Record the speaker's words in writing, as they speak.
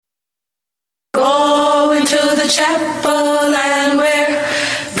chapel and we're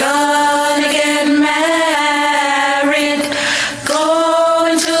gonna get married.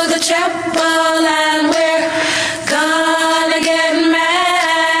 Going to the chapel and we're gonna get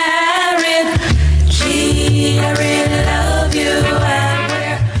married. Gee, I really love you and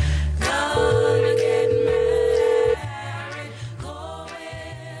we're gonna get married.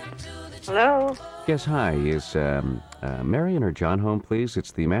 Going to the Hello? Yes, hi. Is Marion or John home, please?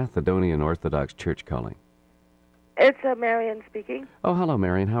 It's the Macedonian Orthodox Church calling. It's Marion speaking. Oh, hello,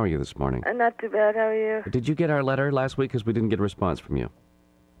 Marion. How are you this morning? Not too bad. How are you? Did you get our letter last week? Because we didn't get a response from you.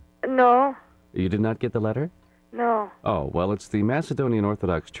 No. You did not get the letter? No. Oh, well, it's the Macedonian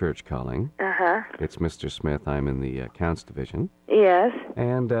Orthodox Church calling. Uh-huh. It's Mr. Smith. I'm in the accounts division. Yes.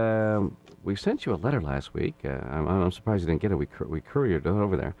 And we sent you a letter last week. I'm surprised you didn't get it. We couriered it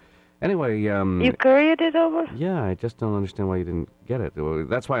over there. Anyway, You couriered it over? yeah, I just don't understand why you didn't get it. Well,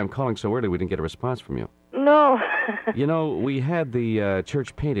 that's why I'm calling so early. We didn't get a response from you. No. You know, we had the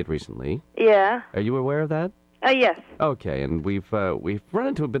church painted recently. Yeah. Are you aware of that? Yes. Okay, and we've run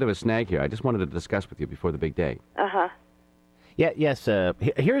into a bit of a snag here. I just wanted to discuss with you before the big day. Uh-huh. Yes.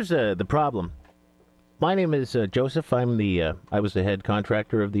 Here's the problem. My name is Joseph. I was the head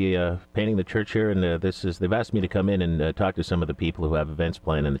contractor of the painting the church here, and they've asked me to come in and talk to some of the people who have events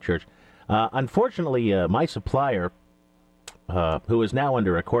planned in the church. Unfortunately, my supplier, who is now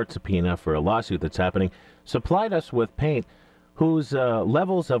under a court subpoena for a lawsuit that's happening, supplied us with paint whose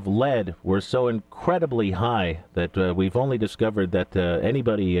levels of lead were so incredibly high that we've only discovered that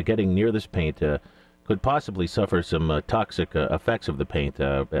anybody getting near this paint could possibly suffer some toxic effects of the paint.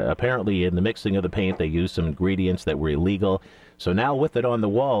 Apparently, in the mixing of the paint, they used some ingredients that were illegal. So now, with it on the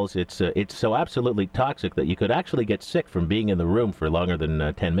walls, it's so absolutely toxic that you could actually get sick from being in the room for longer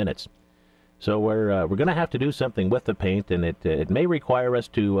than 10 minutes. So we're going to have to do something with the paint, and it may require us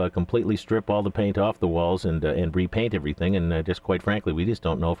to completely strip all the paint off the walls and repaint everything. And just quite frankly, we just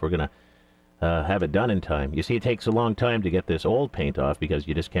don't know if we're going to have it done in time. You see, it takes a long time to get this old paint off because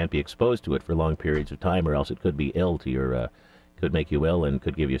you just can't be exposed to it for long periods of time, or else it could be ill to your, could make you ill and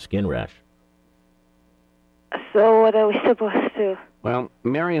could give you a skin rash. So what are we supposed to? Well,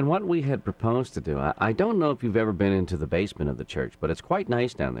 Marion, what we had proposed to do, I don't know if you've ever been into the basement of the church, but it's quite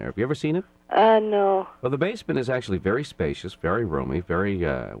nice down there. Have you ever seen it? No. Well, the basement is actually very spacious, very roomy,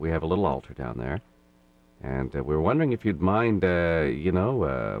 we have a little altar down there. And we were wondering if you'd mind,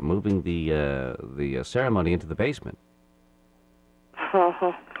 moving the ceremony into the basement.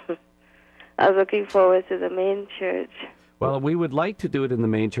 I was looking forward to the main church. Well, we would like to do it in the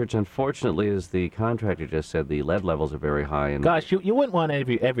main church. Unfortunately, as the contractor just said, the lead levels are very high. And Gosh, you wouldn't want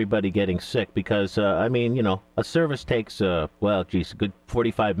everybody getting sick because, a service takes, a good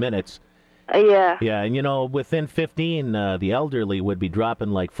 45 minutes. Yeah. Yeah, and within 15, the elderly would be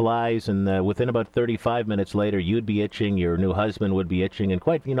dropping like flies, and within about 35 minutes later, you'd be itching, your new husband would be itching, and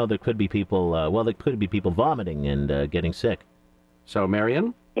there could be people, there could be people vomiting and getting sick. So,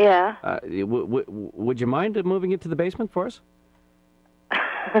 Marion? Yeah. Would you mind moving it to the basement for us?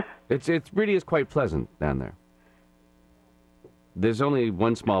 It really is quite pleasant down there. There's only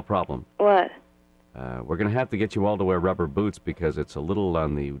one small problem. What? We're going to have to get you all to wear rubber boots because it's a little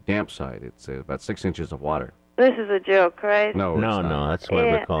on the damp side. It's about 6 inches of water. This is a joke, right? No, it's not. No, that's why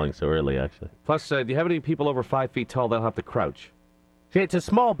we're calling so early, actually. Plus, do you have any people over 5 feet tall? They'll have to crouch. See, it's a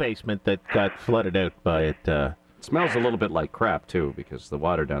small basement that got flooded out by it. It smells a little bit like crap, too, because the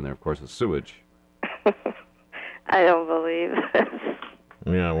water down there, of course, is sewage. I don't believe this.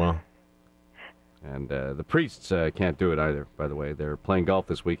 Yeah, well. And the priests can't do it either, by the way. They're playing golf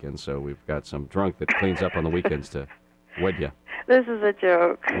this weekend, so we've got some drunk that cleans up on the weekends to wed you. This is a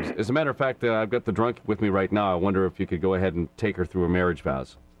joke. As a matter of fact, I've got the drunk with me right now. I wonder if you could go ahead and take her through her marriage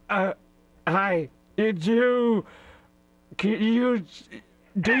vows. Hi. Do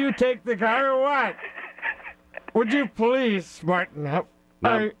you take the car or what? Would you please smarten up?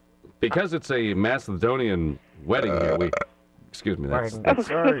 Now, because it's a Macedonian wedding here, excuse me, that's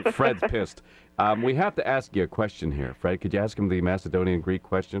sorry. Fred's pissed. We have to ask you a question here. Fred, could you ask him the Macedonian Greek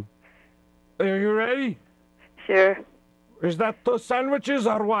question? Are you ready? Sure. Is that 2 sandwiches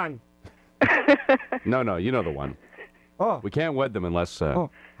or 1? No, you know the one. Oh. We can't wed them unless...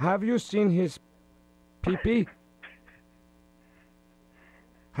 Have you seen his pee-pee?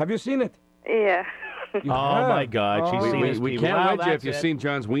 Have you seen it? Yeah. My God, she's seen his we pee. can't Well, wed you if that's you've it. seen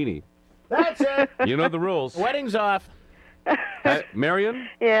John's weenie. That's it. You know the rules. Wedding's off. Marion,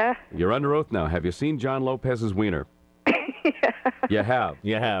 Yeah. you're under oath now. Have you seen John Lopez's wiener? Yeah. You have.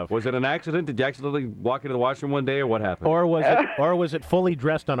 You have. Was it an accident? Did you accidentally walk into the washroom one day, or what happened? Or was it fully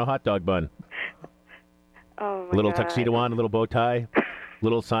dressed on a hot dog bun? Oh my Little God. tuxedo on, a little bow tie,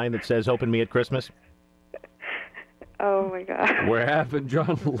 little sign that says "Open me at Christmas." Oh, my God. We're having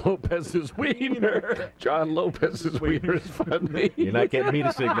John Lopez's wiener. John Lopez's wiener is funny. You're not getting me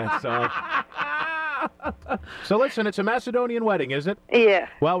to sing that song. So listen, it's a Macedonian wedding, is it? Yeah.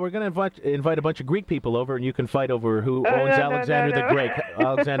 Well, we're going to invite a bunch of Greek people over, and you can fight over who Oh, owns no, Alexander no. the Great.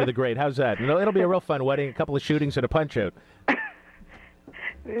 Alexander the Great. How's that? It'll be a real fun wedding. A couple of shootings and a punch-out.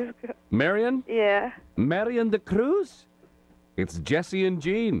 Marion? Yeah. Marion the Cruz? It's Jesse and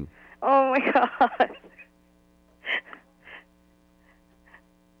Jean. Oh, my God.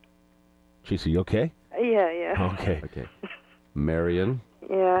 Jeez, are you okay? Yeah. Okay. Okay. Marion,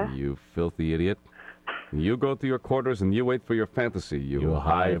 Yeah. you filthy idiot. You go to your quarters and you wait for your fantasy, you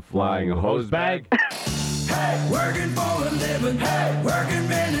high-flying high-flying hose bag. Hey, working for a living. Hey, working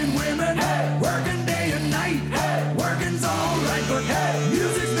men and women. Hey, working day and night. Hey, working's all right, but hey,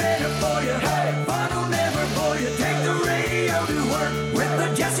 music's better for you. Hey, fun will never bore you. Take the radio to work with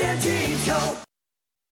the Jesse and Gene Show.